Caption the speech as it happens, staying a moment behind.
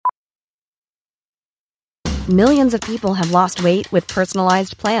Millions of people have lost weight with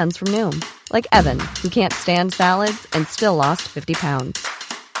personalized plans from Noom. Like Evan, who can't stand salads and still lost 50 pounds.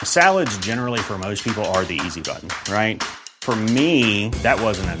 Salads generally for most people are the easy button, right? For me, that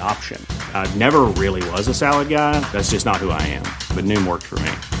wasn't an option. I never really was a salad guy. That's just not who I am. But Noom worked for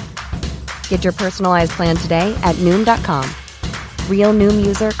me. Get your personalized plan today at Noom.com. Real Noom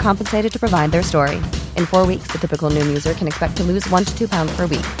user compensated to provide their story. In 4 weeks, the typical Noom user can expect to lose 1 to 2 pounds per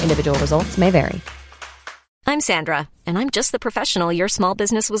week. Individual results may vary. I'm Sandra, and I'm just the professional your small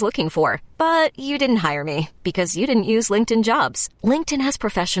business was looking for. But you didn't hire me because you didn't use LinkedIn Jobs. LinkedIn has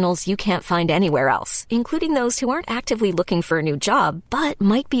professionals you can't find anywhere else, including those who aren't actively looking for a new job, but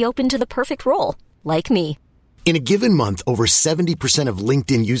might be open to the perfect role, like me. In a given month, over 70% of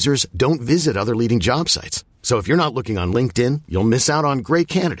LinkedIn users don't visit other leading job sites. So if you're not looking on LinkedIn, you'll miss out on great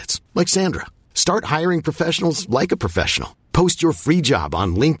candidates like Sandra. Start hiring professionals like a professional. Post your free job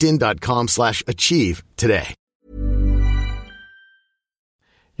on linkedin.com/achieve today.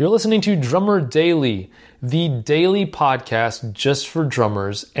 You're listening to Drummer Daily, the daily podcast just for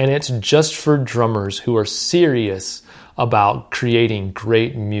drummers, and it's just for drummers who are serious about creating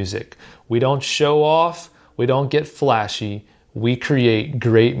great music. We don't show off, we don't get flashy, we create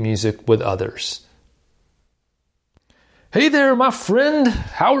great music with others. Hey there, my friend,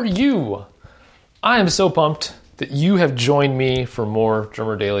 how are you? I am so pumped that you have joined me for more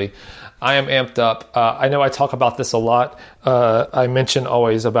Drummer Daily. I am amped up. I know I talk about this a lot. I mention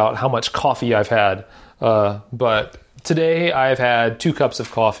always about how much coffee I've had. But today I've had 2 cups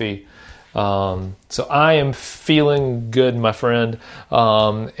of coffee. So I am feeling good, my friend.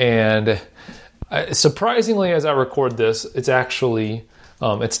 Surprisingly, as I record this, it's actually,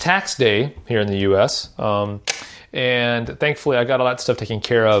 it's tax day here in the U.S. And thankfully I got all that stuff taken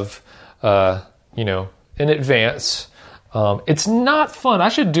care of, in advance. It's not fun. I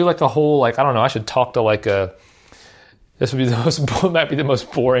should do like a whole, I don't know, I should talk to this would be might be the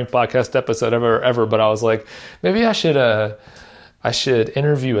most boring podcast episode ever, but I was like, maybe I should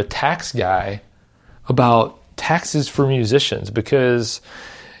interview a tax guy about taxes for musicians, because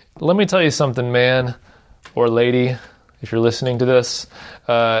let me tell you something, man, or lady, if you're listening to this,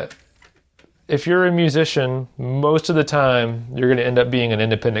 if you're a musician, most of the time, you're going to end up being an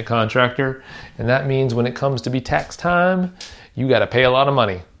independent contractor. And that means when it comes to be tax time, you got to pay a lot of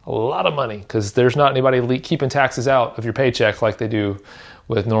money, because there's not anybody keeping taxes out of your paycheck like they do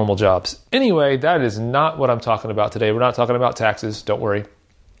with normal jobs. Anyway, that is not what I'm talking about today. We're not talking about taxes. Don't worry.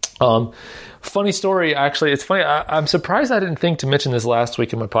 Funny story, actually. It's funny. I'm surprised I didn't think to mention this last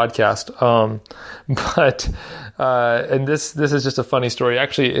week in my podcast. And this is just a funny story.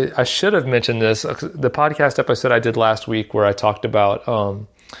 Actually, I should have mentioned this. The podcast episode I did last week where I talked about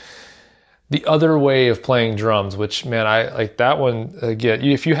the other way of playing drums, which, man, I like that one. Again,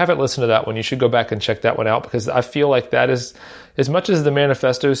 if you haven't listened to that one, you should go back and check that one out, because I feel like that is, as much as the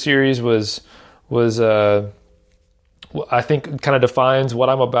Manifesto series was I think kind of defines what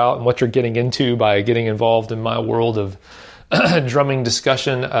I'm about and what you're getting into by getting involved in my world of drumming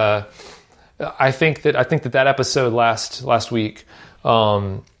discussion. I think that episode last week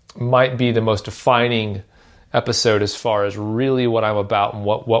might be the most defining episode as far as really what I'm about and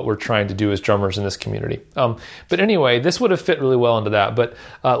what we're trying to do as drummers in this community. But anyway, this would have fit really well into that. But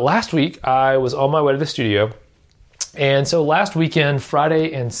last week I was on my way to the studio, and so last weekend,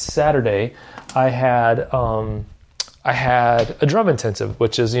 Friday and Saturday, I had a drum intensive,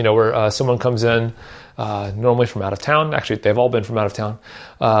 which is, where someone comes in, normally from out of town. Actually, they've all been from out of town.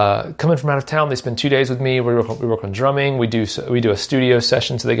 Coming from out of town, they spend 2 days with me. We work on drumming. We do a studio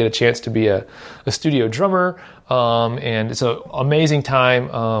session, so they get a chance to be a studio drummer. And it's an amazing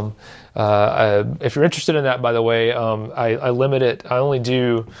time. If you're interested in that, by the way, I limit it. I only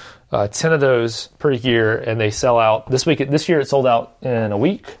do 10 of those per year, and they sell out. This year it sold out in a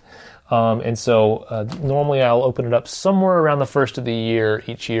week. And so normally I'll open it up somewhere around the first of the year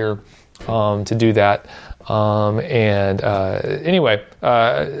each year to do that. Anyway,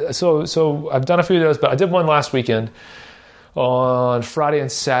 so I've done a few of those, but I did one last weekend on Friday and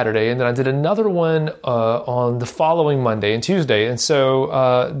Saturday, and then I did another one on the following Monday and Tuesday. And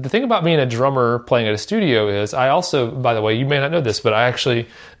so the thing about being a drummer playing at a studio is I also, by the way, you may not know this, but I actually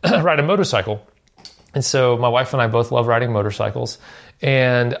ride a motorcycle. And so my wife and I both love riding motorcycles.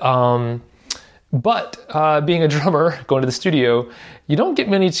 And but being a drummer, going to the studio, you don't get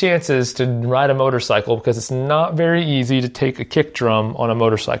many chances to ride a motorcycle because it's not very easy to take a kick drum on a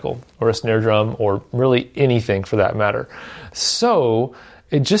motorcycle or a snare drum or really anything for that matter. So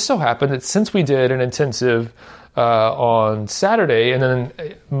it just so happened that since we did an intensive on Saturday, and then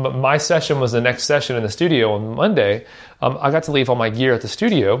my session was the next session in the studio on Monday, I got to leave all my gear at the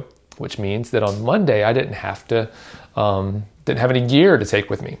studio, which means that on Monday I didn't have any gear to take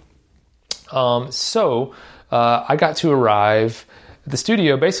with me. So I got to arrive at the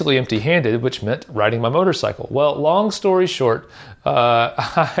studio basically empty-handed, which meant riding my motorcycle. Well, long story short,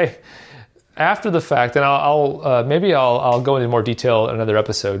 after the fact, and I'll go into more detail in another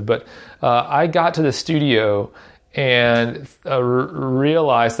episode, but I got to the studio and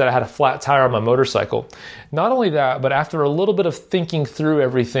realized that I had a flat tire on my motorcycle. Not only that, but after a little bit of thinking through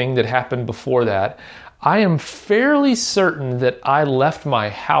everything that happened before that, I am fairly certain that I left my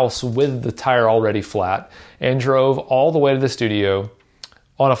house with the tire already flat and drove all the way to the studio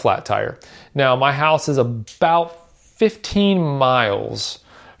on a flat tire. Now, my house is about 15 miles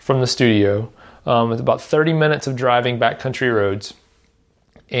from the studio. It's about 30 minutes of driving backcountry roads.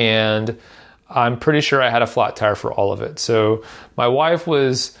 And I'm pretty sure I had a flat tire for all of it. So my wife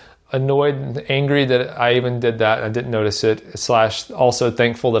was annoyed and angry that I even did that and I didn't notice it, / also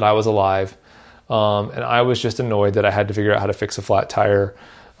thankful that I was alive. And I was just annoyed that I had to figure out how to fix a flat tire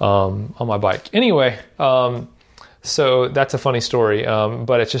on my bike. Anyway, so that's a funny story.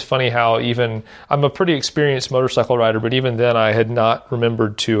 But it's just funny how I'm a pretty experienced motorcycle rider, but even then I had not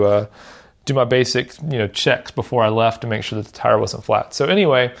remembered to do my basic, checks before I left to make sure that the tire wasn't flat. So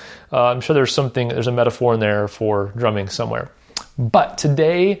anyway, I'm sure there's a metaphor in there for drumming somewhere. But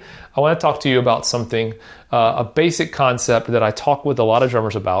today I want to talk to you about something, a basic concept that I talk with a lot of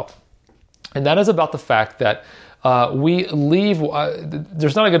drummers about. And that is about the fact that we leave,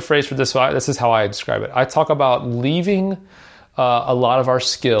 there's not a good phrase for this, so this is how I describe it. I talk about leaving a lot of our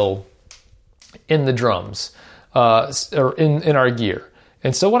skill in the drums, or in our gear.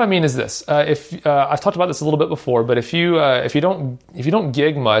 And so what I mean is this: if I've talked about this a little bit before, but if you don't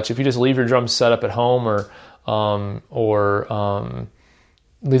gig much, if you just leave your drums set up at home or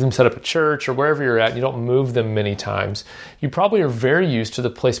leave them set up at church or wherever you're at, and you don't move them many times, you probably are very used to the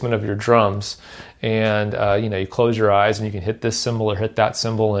placement of your drums. And you close your eyes and you can hit this cymbal or hit that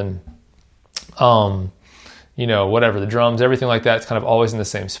cymbal, and whatever, the drums, everything like that, it's kind of always in the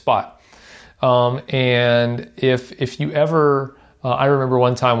same spot. And if you ever I remember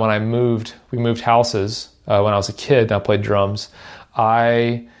one time when we moved houses when I was a kid and I played drums.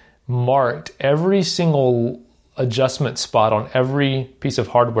 I marked every single adjustment spot on every piece of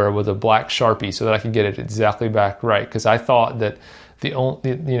hardware with a black Sharpie so that I could get it exactly back right, because I thought that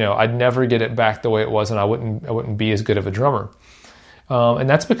I'd never get it back the way it was, and I wouldn't be as good of a drummer. And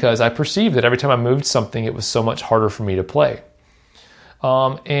that's because I perceived that every time I moved something, it was so much harder for me to play.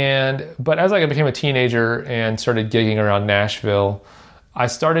 But as I became a teenager and started gigging around Nashville, I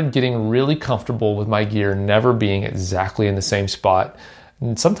started getting really comfortable with my gear never being exactly in the same spot,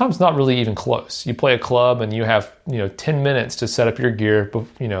 and sometimes not really even close. You play a club and you have 10 minutes to set up your gear,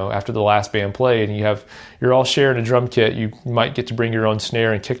 after the last band played, and you're all sharing a drum kit. You might get to bring your own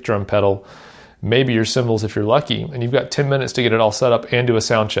snare and kick drum pedal, maybe your cymbals if you're lucky, and you've got 10 minutes to get it all set up and do a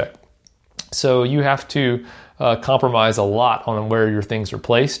sound check. So you have to compromise a lot on where your things are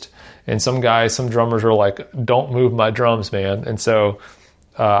placed. And some drummers are like, don't move my drums, man. And so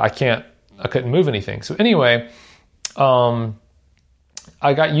I couldn't move anything. So anyway, I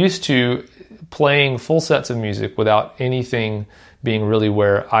got used to playing full sets of music without anything being really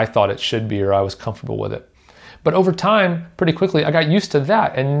where I thought it should be or I was comfortable with it. But over time, pretty quickly, I got used to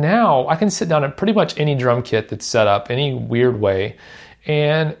that. And now I can sit down at pretty much any drum kit that's set up any weird way,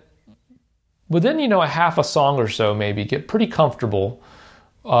 and within, a half a song or so, maybe get pretty comfortable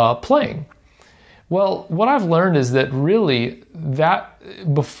playing. Well, what I've learned is that really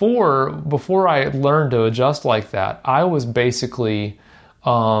that before I learned to adjust like that, I was basically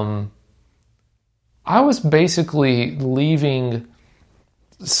leaving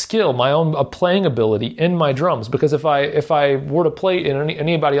skill, my own playing ability in my drums, because if I were to play in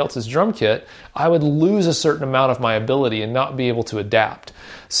anybody else's drum kit, I would lose a certain amount of my ability and not be able to adapt.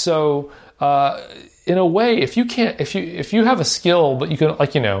 So in a way, if you have a skill, but you can,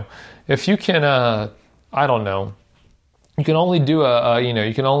 if you can, I don't know, you can only do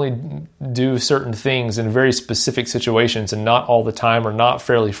you can only do certain things in very specific situations and not all the time or not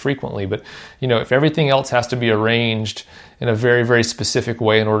fairly frequently. But, if everything else has to be arranged in a very, very specific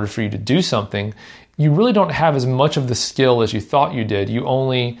way in order for you to do something, you really don't have as much of the skill as you thought you did. You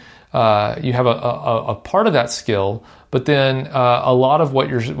only, you have a part of that skill, but then a lot of what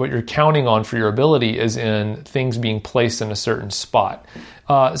you're counting on for your ability is in things being placed in a certain spot.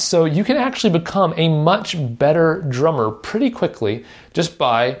 So you can actually become a much better drummer pretty quickly just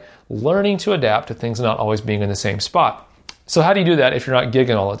by learning to adapt to things not always being in the same spot. So how do you do that if you're not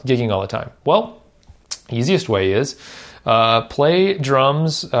gigging all the time? Well, easiest way is play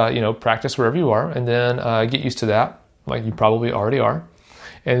drums, practice wherever you are, and then get used to that, like you probably already are.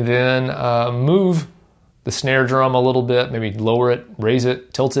 and then move the snare drum a little bit, maybe lower it, raise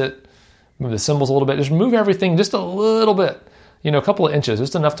it, tilt it, move the cymbals a little bit. Just move everything just a little bit, a couple of inches,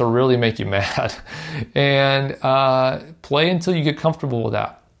 just enough to really make you mad. And play until you get comfortable with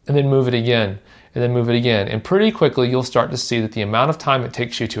that. And then move it again, and then move it again. And pretty quickly, you'll start to see that the amount of time it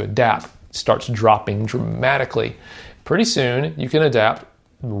takes you to adapt starts dropping dramatically. Pretty soon, you can adapt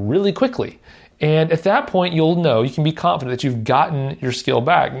really quickly. And at that point, you'll know, you can be confident that you've gotten your skill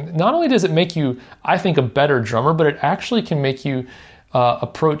back. Not only does it make you, I think, a better drummer, but it actually can make you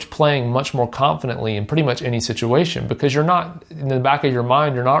approach playing much more confidently in pretty much any situation, because you're not, in the back of your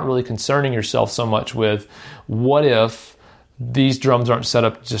mind, you're not really concerning yourself so much with what if these drums aren't set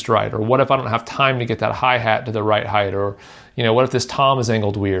up just right, or what if I don't have time to get that hi-hat to the right height, or what if this tom is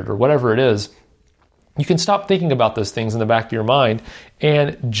angled weird, or whatever it is. You can stop thinking about those things in the back of your mind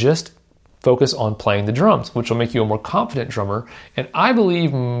and just focus on playing the drums, which will make you a more confident drummer. And I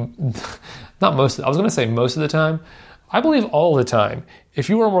believe, most of the time, I believe all the time, if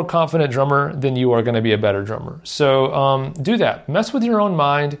you are a more confident drummer, then you are going to be a better drummer. So do that. Mess with your own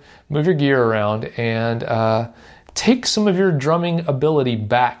mind, move your gear around, and take some of your drumming ability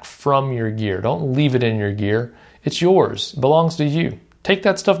back from your gear. Don't leave it in your gear. It's yours. It belongs to you. Take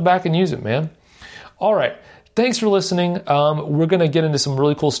that stuff back and use it, man. All right. Thanks for listening. We're going to get into some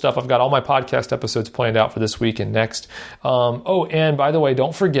really cool stuff. I've got all my podcast episodes planned out for this week and next. And by the way,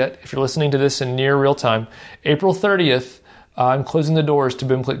 don't forget, if you're listening to this in near real time, April 30th, I'm closing the doors to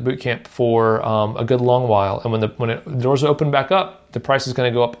BoomClick Bootcamp for a good long while. And when the doors open back up, the price is going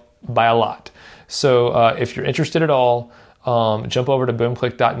to go up by a lot. So if you're interested at all, jump over to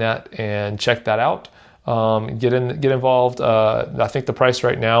boomclick.net and check that out. Get involved. I think the price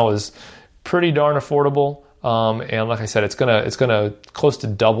right now is pretty darn affordable. And like I said, it's gonna close to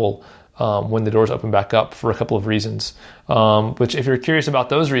double when the doors open back up for a couple of reasons. Which, if you're curious about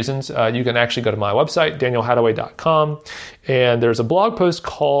those reasons, you can actually go to my website, danielhadaway.com, and there's a blog post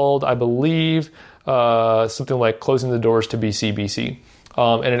called, I believe, something like "Closing the Doors to BCBC,"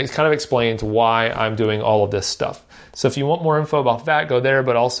 and it kind of explains why I'm doing all of this stuff. So if you want more info about that, go there.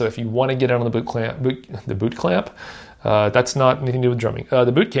 But also, if you want to get on the boot clamp, that's not anything to do with drumming.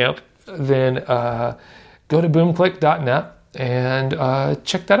 The boot camp, then go to boomclick.net and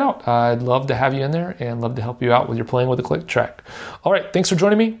check that out. I'd love to have you in there and love to help you out with your playing with a click track. All right, thanks for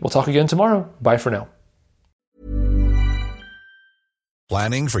joining me. We'll talk again tomorrow. Bye for now.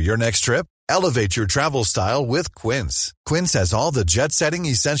 Planning for your next trip? Elevate your travel style with Quince. Quince has all the jet-setting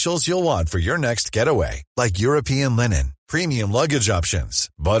essentials you'll want for your next getaway, like European linen, premium luggage options,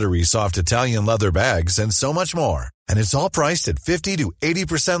 buttery soft Italian leather bags, and so much more. And it's all priced at 50 to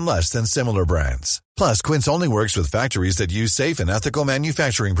 80% less than similar brands. Plus, Quince only works with factories that use safe and ethical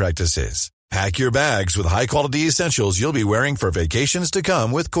manufacturing practices. Pack your bags with high-quality essentials you'll be wearing for vacations to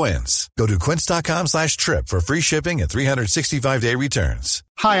come with Quince. Go to quince.com/trip for free shipping and 365-day returns.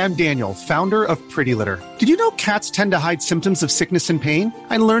 Hi, I'm Daniel, founder of Pretty Litter. Did you know cats tend to hide symptoms of sickness and pain?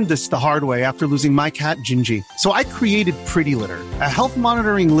 I learned this the hard way after losing my cat, Gingy. So I created Pretty Litter, a health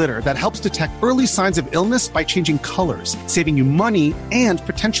monitoring litter that helps detect early signs of illness by changing colors, saving you money and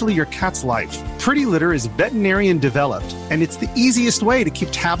potentially your cat's life. Pretty Litter is veterinarian developed, and it's the easiest way to keep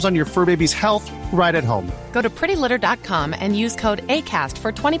tabs on your fur baby's health right at home. Go to prettylitter.com and use code ACAST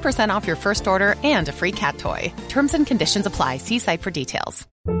for 20% off your first order and a free cat toy. Terms and conditions apply. See site for details.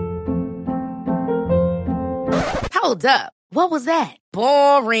 Hold up. What was that?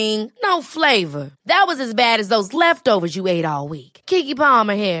 Boring. No flavor. That was as bad as those leftovers you ate all week. Keke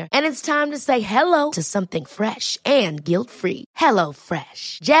Palmer here, and it's time to say hello to something fresh and guilt-free. Hello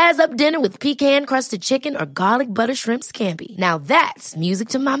Fresh. Jazz up dinner with pecan-crusted chicken or garlic butter shrimp scampi. Now that's music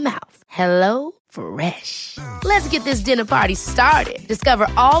to my mouth. Hello Fresh. Let's get this dinner party started. Discover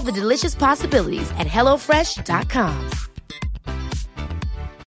all the delicious possibilities at HelloFresh.com.